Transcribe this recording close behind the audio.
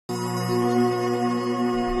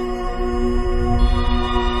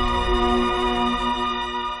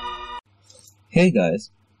Hey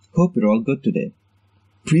guys, hope you're all good today.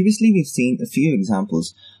 Previously we've seen a few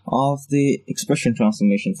examples of the expression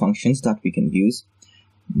transformation functions that we can use.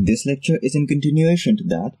 This lecture is in continuation to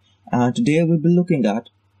that, and today we'll be looking at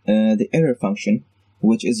the error function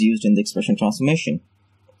which is used in the expression transformation.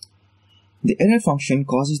 The error function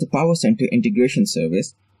causes the Powercenter integration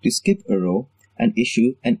service to skip a row and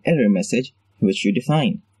issue an error message which you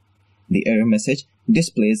define. The error message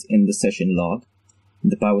displays in the session log.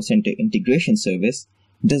 The Powercenter integration service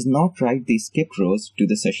does not write the skipped rows to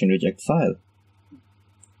the session reject file.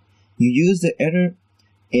 You use the error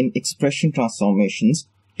in expression transformations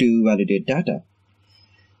to validate data.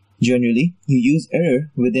 Generally, you use error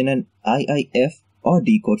within an IIF or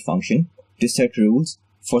decode function to set rules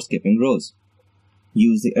for skipping rows.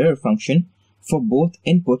 Use the error function for both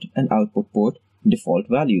input and output port default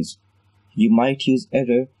values. You might use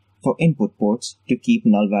error for input ports to keep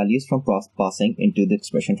null values from passing into the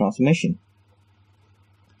expression transformation.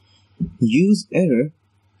 Use error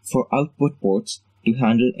for output ports to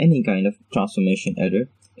handle any kind of transformation error,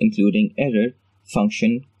 including error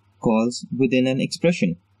function calls within an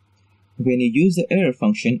expression. When you use the error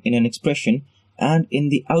function in an expression and in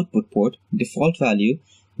the output port default value,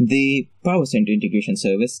 the Powercenter integration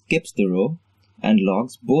service skips the row and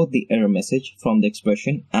logs both the error message from the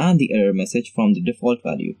expression and the error message from the default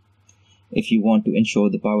value. If you want to ensure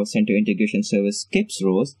the Powercenter integration service skips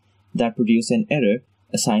rows that produce an error,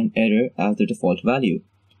 assign error as the default value.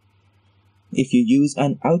 If you use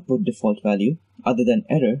an output default value other than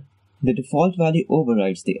error, the default value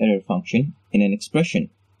overrides the error function in an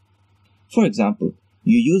expression. For example,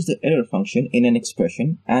 you use the error function in an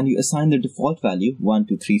expression and you assign the default value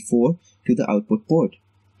 1234 to the output port.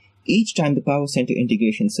 Each time the Powercenter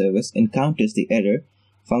integration service encounters the error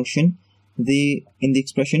function in the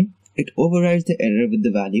expression, it overrides the error with the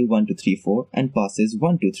value 1234 and passes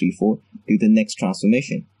 1234 to the next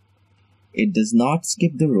transformation. It does not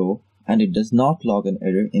skip the row and it does not log an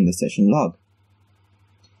error in the session log.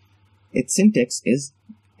 Its syntax is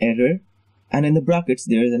error, and in the brackets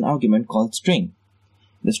there is an argument called string.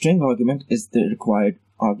 The string argument is the required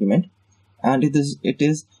argument, and it is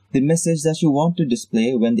the message that you want to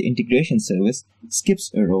display when the integration service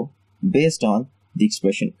skips a row based on the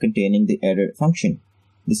expression containing the error function.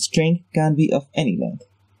 The string can be of any length.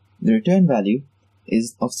 The return value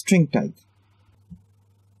is of string type.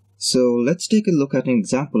 So let's take a look at an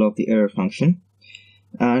example of the error function.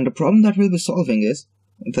 And the problem that we'll be solving is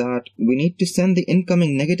that we need to send the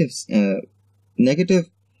incoming negative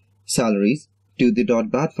salaries to the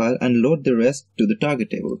 .bat file and load the rest to the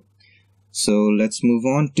target table. So let's move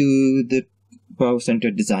on to the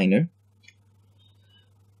Powercenter designer.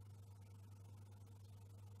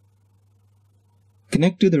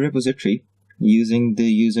 Connect to the repository using the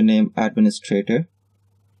username administrator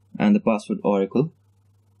and the password Oracle.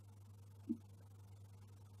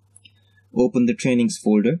 Open the trainings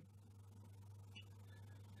folder.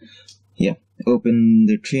 Open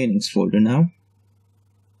the trainings folder now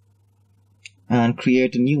and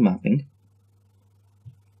create a new mapping.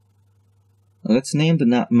 Let's name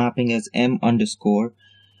the mapping as m_employees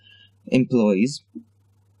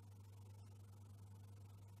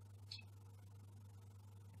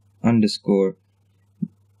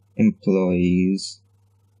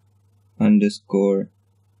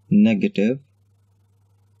negative.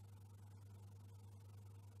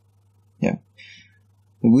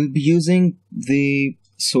 We'll be using the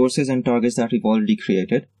sources and targets that we've already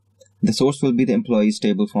created. The source will be the employees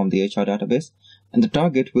table from the HR database, and the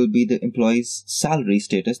target will be the employee's salary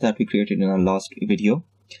status that we created in our last video.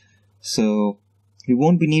 So we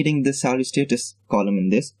won't be needing the salary status column in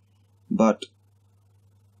this, but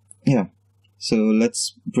so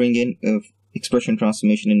let's bring in an expression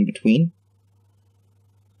transformation in between.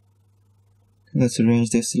 Let's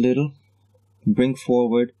arrange this a little. Bring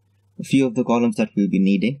forward a few of the columns that we'll be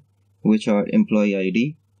needing, which are employee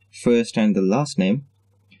ID, first and the last name,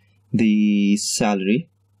 the salary,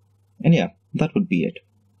 and that would be it.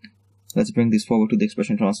 Let's bring this forward to the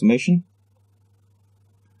expression transformation.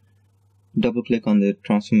 Double click on the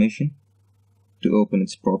transformation to open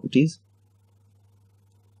its properties.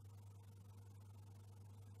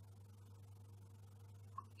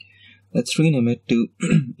 Let's rename it to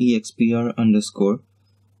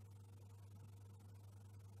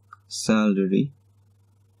expr_salary.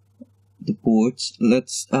 The ports,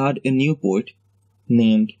 let's add a new port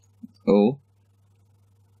named O.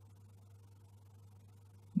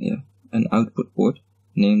 An output port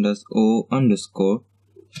named as O_salary,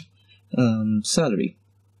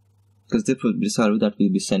 because this will be the salary that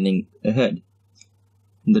we'll be sending ahead.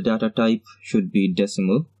 The data type should be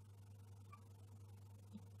decimal.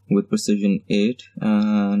 with precision 8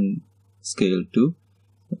 and scale 2.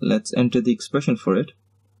 Let's enter the expression for it.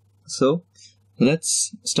 So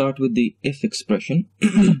let's start with the if expression,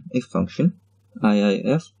 if function,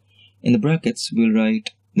 IIF. In the brackets, we'll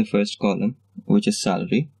write the first column, which is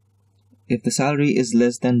salary. If the salary is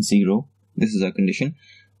less than 0, this is our condition,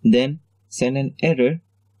 then send an error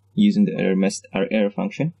using the error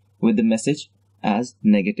function with the message as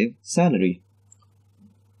negative salary.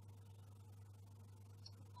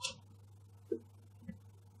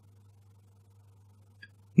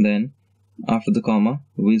 Then after the comma,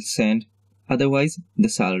 we'll send otherwise the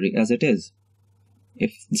salary as it is.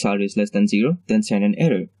 If the salary is less than 0, then send an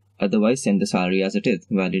error. Otherwise, send the salary as it is.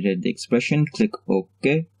 Validate the expression, click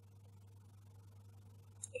OK.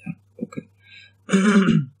 Yeah, OK.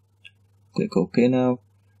 Click OK now.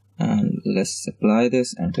 And let's apply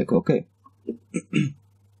this and click OK.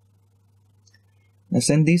 Now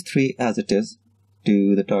send these three as it is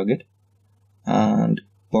to the target and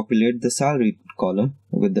populate the salary column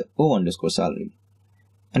with the O underscore salary.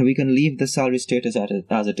 And we can leave the salary status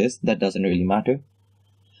as it is. That doesn't really matter.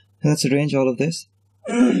 Let's arrange all of this.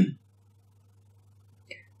 And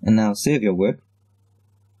now save your work.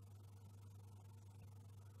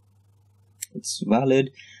 It's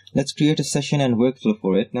valid. Let's create a session and workflow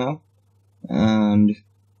for it now. And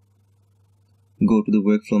go to the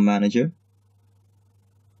workflow manager.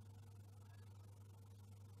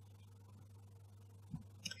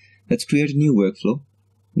 Let's create a new workflow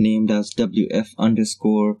named as WF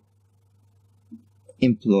underscore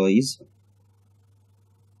employees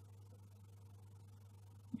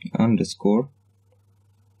underscore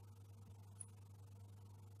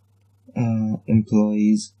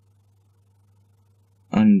employees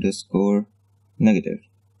underscore negative.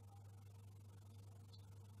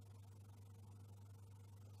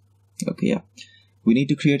 Okay, yeah. We need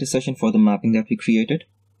to create a session for the mapping that we created.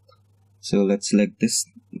 So let's select this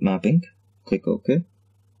mapping, click OK.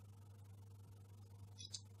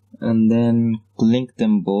 And then link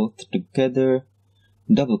them both together.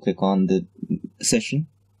 Double click on the session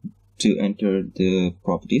to enter the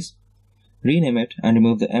properties. Rename it and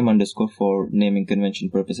remove the M underscore for naming convention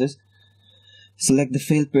purposes. Select the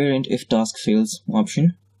fail parent if task fails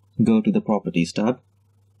option. Go to the properties tab.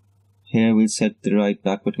 Here we'll set the right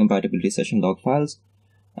backward compatibility session log files.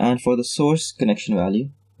 And for the source connection value,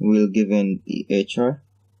 we'll give in the HR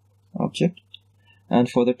object. And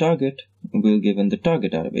for the target, we'll give in the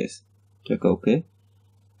target database. Click OK.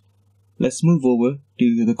 Let's move over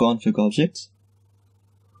to the config objects.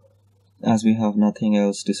 As we have nothing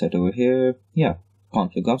else to set over here, yeah,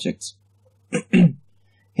 config objects.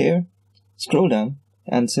 Here, scroll down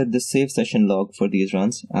and set the save session log for these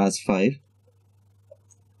runs as 5.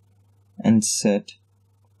 And set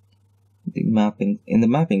the mapping in the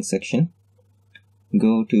mapping section.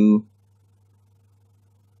 Go to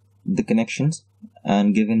the connections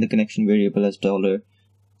and give in the connection variable as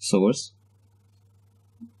 $source.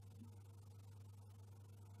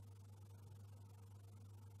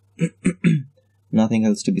 Nothing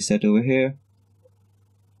else to be set over here.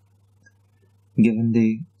 Given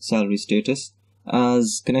the salary status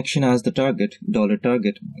as connection as the target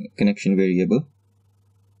 $target connection variable.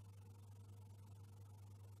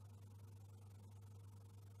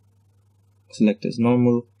 Select as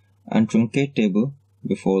normal and truncate table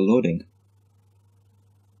before loading.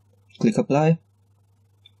 Click apply.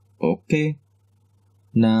 OK.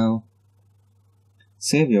 Now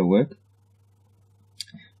save your work.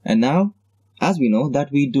 And now, as we know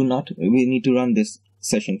that we need to run this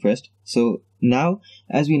session first. So now,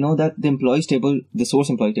 as we know that the employees table, the source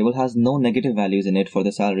employee table has no negative values in it for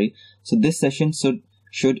the salary. So this session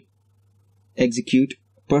should execute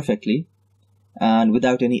perfectly and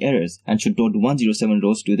without any errors and should load 107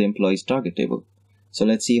 rows to the employees target table. So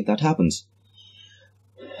let's see if that happens.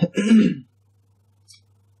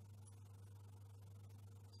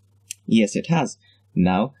 Yes, it has.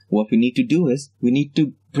 Now, what we need to do is we need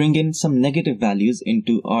to bring in some negative values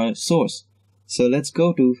into our source. So let's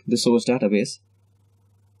go to the source database.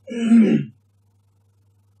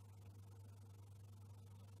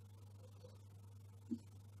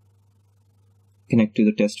 Connect to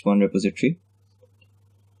the test1 repository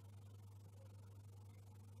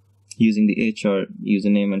using the HR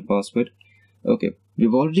username and password. Okay,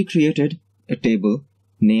 we've already created a table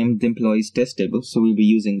named the employees test table, so we'll be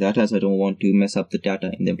using that as I don't want to mess up the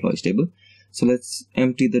data in the employees table. So let's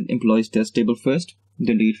empty the employees test table first.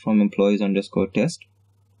 Delete from employees underscore test.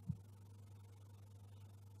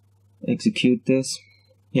 Execute this.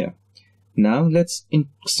 Yeah. Now let's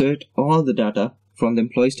insert all the data from the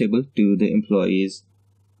employees table to the employees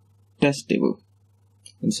test table.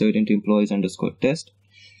 Insert into employees underscore test.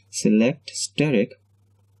 select steric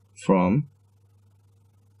from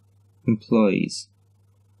employees.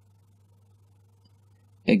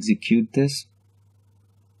 Execute this.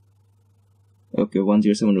 Okay,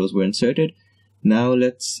 107 rows were inserted. Now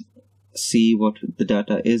let's see what the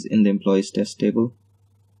data is in the employees test table.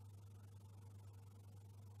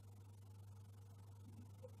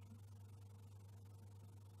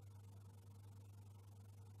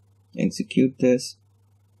 Execute this.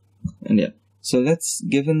 And yeah, so let's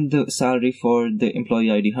given the salary for the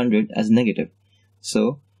employee ID 100 as negative.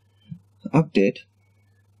 So update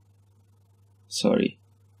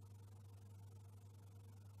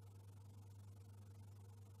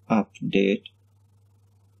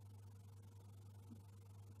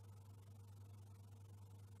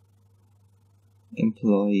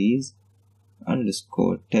employees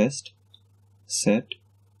underscore test set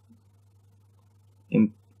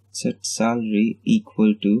salary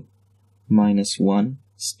equal to -1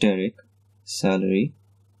 steric salary,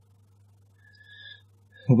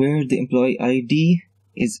 where the employee ID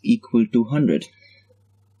is equal to 100.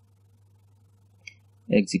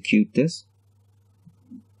 Execute this.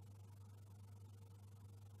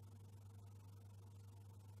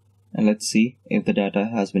 And let's see if the data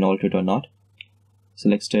has been altered or not.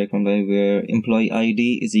 Select steric from where employee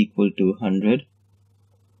ID is equal to 100.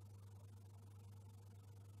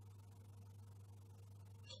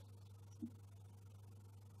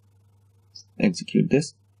 Execute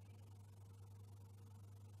this.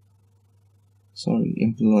 Sorry,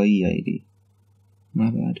 employee ID.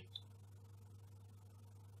 My bad.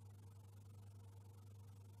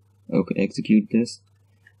 Okay, execute this.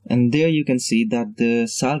 And there you can see that the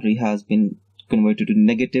salary has been converted to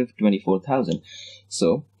negative 24,000.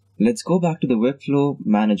 So let's go back to the workflow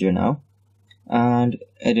manager now and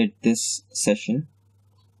edit this session.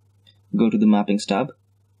 Go to the mappings tab.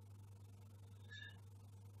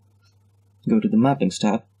 Go to the mappings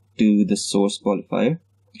tab to the source qualifier.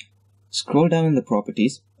 Scroll down in the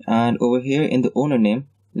properties, and over here in the owner name,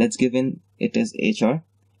 let's give in it as HR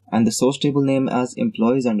and the source table name as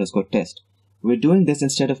employees underscore test. We're doing this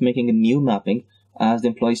instead of making a new mapping, as the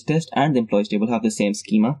employees test and the employees table have the same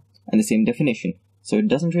schema and the same definition. So it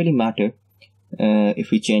doesn't really matter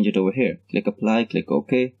if we change it over here. Click apply, click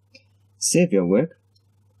OK, save your work,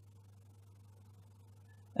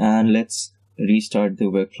 and let's restart the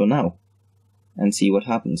workflow now and see what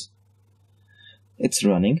happens. It's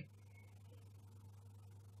running.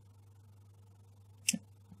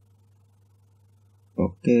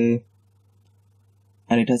 Okay.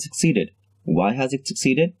 And it has succeeded. Why has it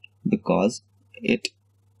succeeded? Because it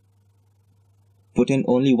put in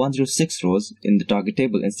only 106 rows in the target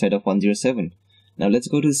table instead of 107. Now let's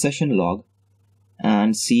go to the session log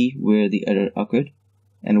and see where the error occurred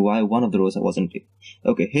and why one of the rows wasn't.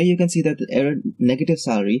 Okay, here you can see that the error negative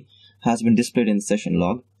salary has been displayed in the session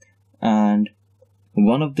log, and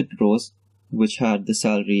one of the rows which had the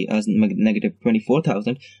salary as negative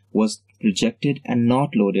 24,000 was rejected and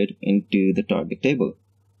not loaded into the target table.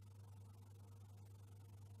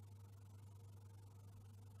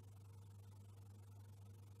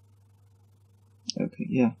 Okay,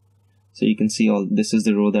 yeah. So you can see this is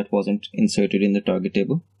the row that wasn't inserted in the target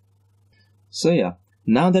table. So yeah,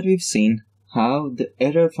 now that we've seen how the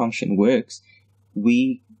error function works,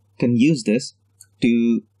 we can use this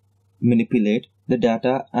to manipulate the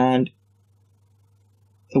data and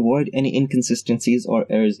avoid any inconsistencies or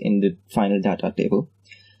errors in the final data table.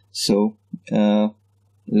 So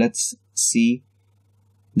let's see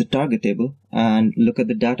the target table and look at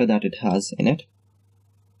the data that it has in it.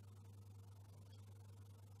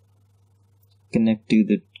 Connect to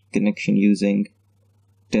the connection using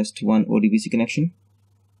test1 ODBC connection.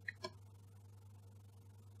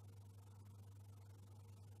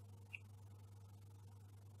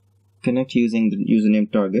 Connect using the username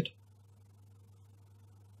target.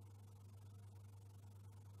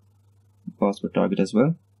 Password target as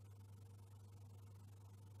well.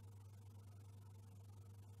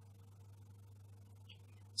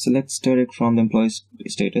 Select steric from the employee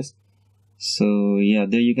status. So yeah,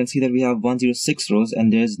 there you can see that we have 106 rows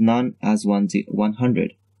and there's none as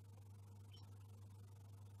 100.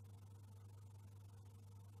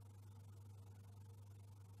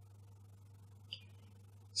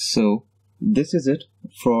 So this is it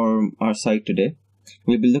for our site today.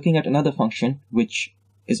 We'll be looking at another function which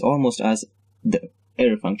is almost as the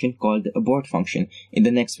error function, called the abort function, in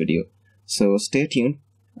the next video. So stay tuned.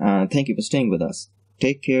 Thank you for staying with us.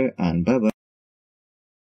 Take care and bye bye.